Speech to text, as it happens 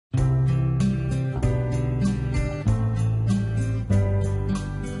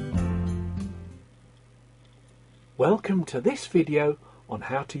Welcome to this video on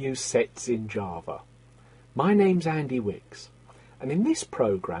how to use sets in Java. My name's Andy Wicks, and in this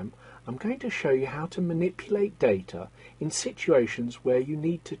program I'm going to show you how to manipulate data in situations where you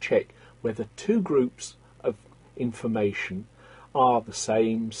need to check whether two groups of information are the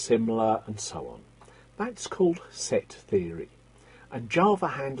same, similar and so on. That's called set theory, and Java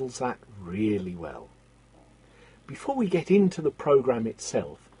handles that really well. Before we get into the program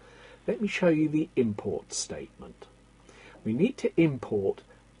itself, let me show you the import statement. We need to import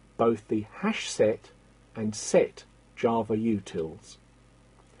both the hash set and set Java utils.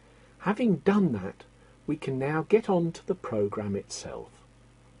 Having done that, we can now get on to the program itself.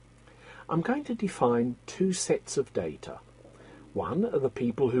 I'm going to define two sets of data. One are the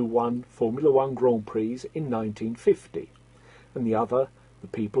people who won Formula One Grand Prix in 1950, and the other the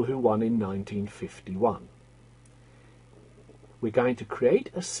people who won in 1951. We're going to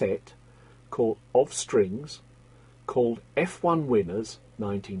create a set of strings called F1 Winners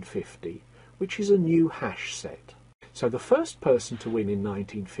 1950, which is a new hash set. So the first person to win in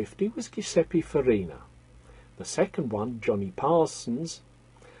 1950 was Giuseppe Farina, the second one Johnny Parsons,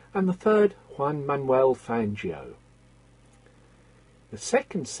 and the third Juan Manuel Fangio. The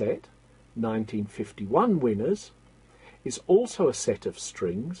second set, 1951 winners, is also a set of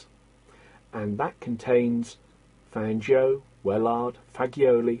strings, and that contains Fangio, Wellard,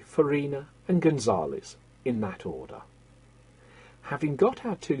 Fagioli, Farina and Gonzalez in that order. Having got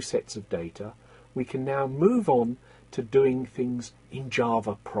our two sets of data, we can now move on to doing things in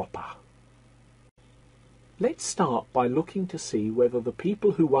Java proper. Let's start by looking to see whether the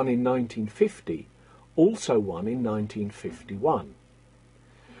people who won in 1950 also won in 1951.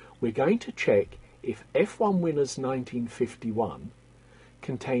 We're going to check if F1 Winners 1951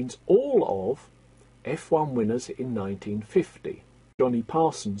 contains all of F1 Winners in 1950. Johnny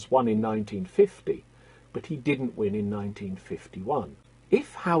Parsons won in 1950, but he didn't win in 1951.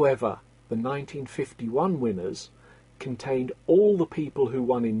 If, however, the 1951 winners contained all the people who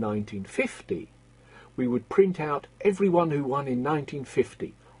won in 1950, we would print out everyone who won in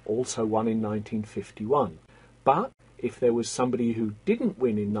 1950 also won in 1951. But if there was somebody who didn't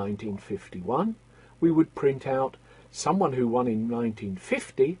win in 1951, we would print out someone who won in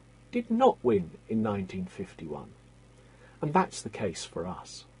 1950 did not win in 1951. And that's the case for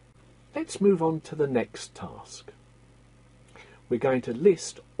us. Let's move on to the next task. We're going to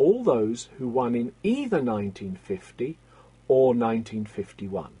list all those who won in either 1950 or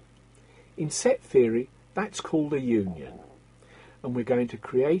 1951. In set theory, that's called a union. And we're going to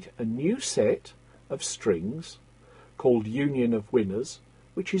create a new set of strings called Union of Winners,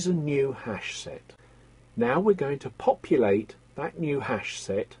 which is a new hash set. Now we're going to populate that new hash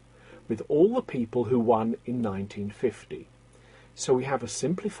set with all the people who won in 1950. So we have a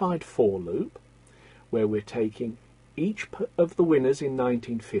simplified for loop where we're taking each of the winners in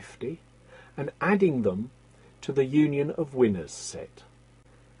 1950 and adding them to the Union of Winners set.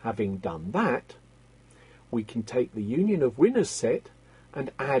 Having done that, we can take the Union of Winners set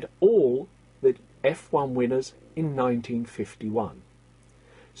and add all the F1 winners in 1951.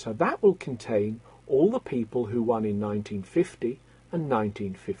 So that will contain all the people who won in 1950 and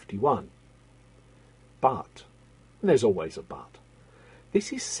 1951. But, and there's always a but,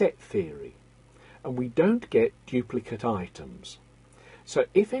 this is set theory, and we don't get duplicate items. So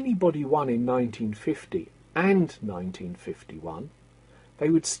if anybody won in 1950 and 1951, they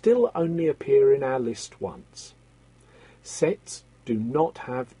would still only appear in our list once. Sets do not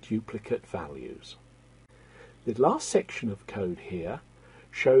have duplicate values. The last section of code here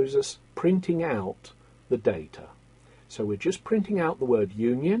shows us printing out the data. So we're just printing out the word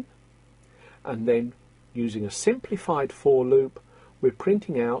union, and then using a simplified for loop, we're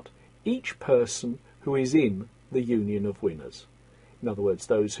printing out each person who is in the Union of Winners. In other words,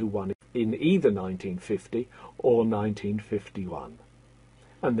 those who won in either 1950 or 1951.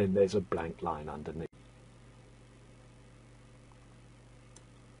 And then there's a blank line underneath.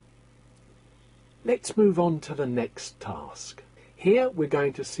 Let's move on to the next task. Here we're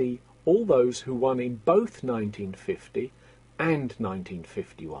going to see all those who won in both 1950 and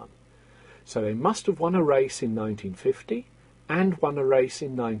 1951. So they must have won a race in 1950 and won a race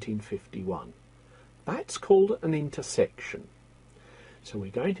in 1951. That's called an intersection. So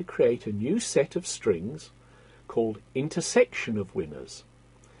we're going to create a new set of strings called intersection of winners.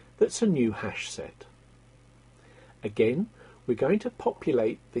 That's a new hash set. Again, we're going to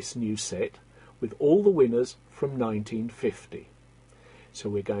populate this new set with all the winners from 1950. So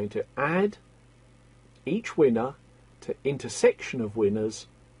we're going to add each winner to intersection of winners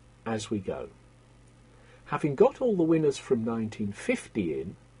as we go. Having got all the winners from 1950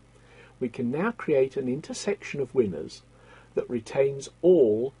 in, we can now create an intersection of winners that retains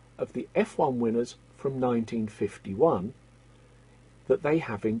all of the F1 winners from 1951 that they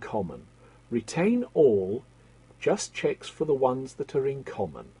have in common. Retain all just checks for the ones that are in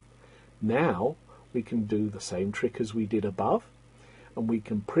common. Now we can do the same trick as we did above, and we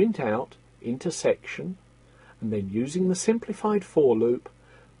can print out intersection, and then using the simplified for loop,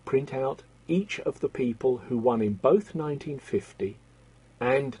 print out each of the people who won in both 1950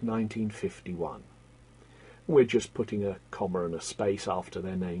 and 1951. We're just putting a comma and a space after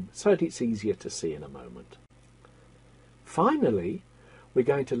their name so that it's easier to see in a moment. Finally, we're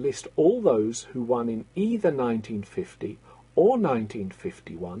going to list all those who won in either 1950 or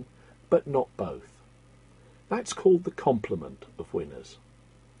 1951, but not both. That's called the complement of winners.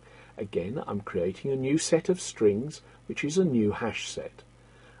 Again, I'm creating a new set of strings, which is a new hash set.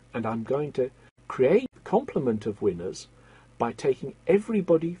 And I'm going to create the complement of winners by taking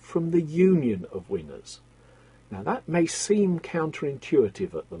everybody from the union of winners. Now that may seem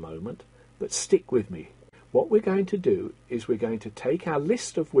counterintuitive at the moment, but stick with me. What we're going to do is we're going to take our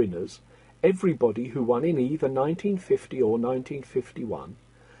list of winners, everybody who won in either 1950 or 1951,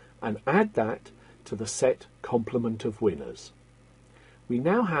 and add that to the set complement of winners. We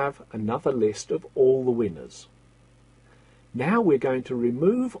now have another list of all the winners. Now we're going to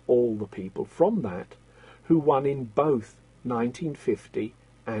remove all the people from that who won in both 1950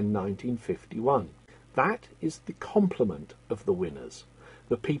 and 1951. That is the complement of the winners,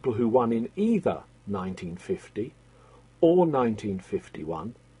 the people who won in either 1950 or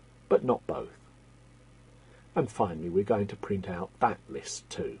 1951, but not both. And finally, we're going to print out that list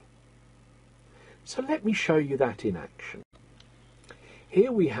too. So let me show you that in action.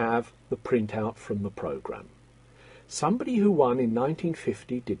 Here we have the printout from the program. Somebody who won in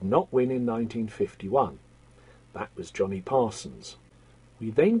 1950 did not win in 1951. That was Johnny Parsons.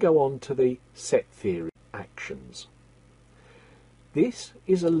 We then go on to the set theory actions. This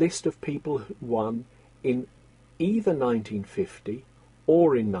is a list of people who won in either 1950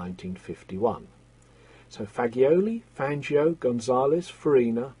 or in 1951. So Fagioli, Fangio, Gonzalez,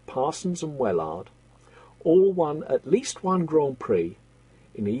 Farina, Parsons and Wellard all won at least one Grand Prix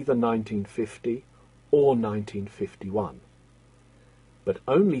in either 1950 or 1951. But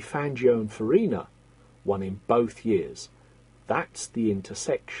only Fangio and Farina won in both years. That's the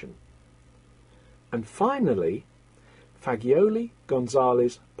intersection. And finally, Fagioli,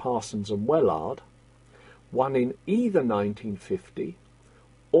 Gonzalez, Parsons and Wellard won in either 1950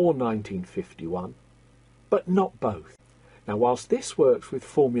 or 1951, but not both. Now, whilst this works with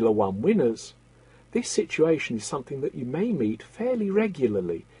Formula One winners, this situation is something that you may meet fairly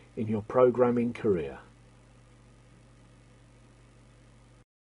regularly in your programming career.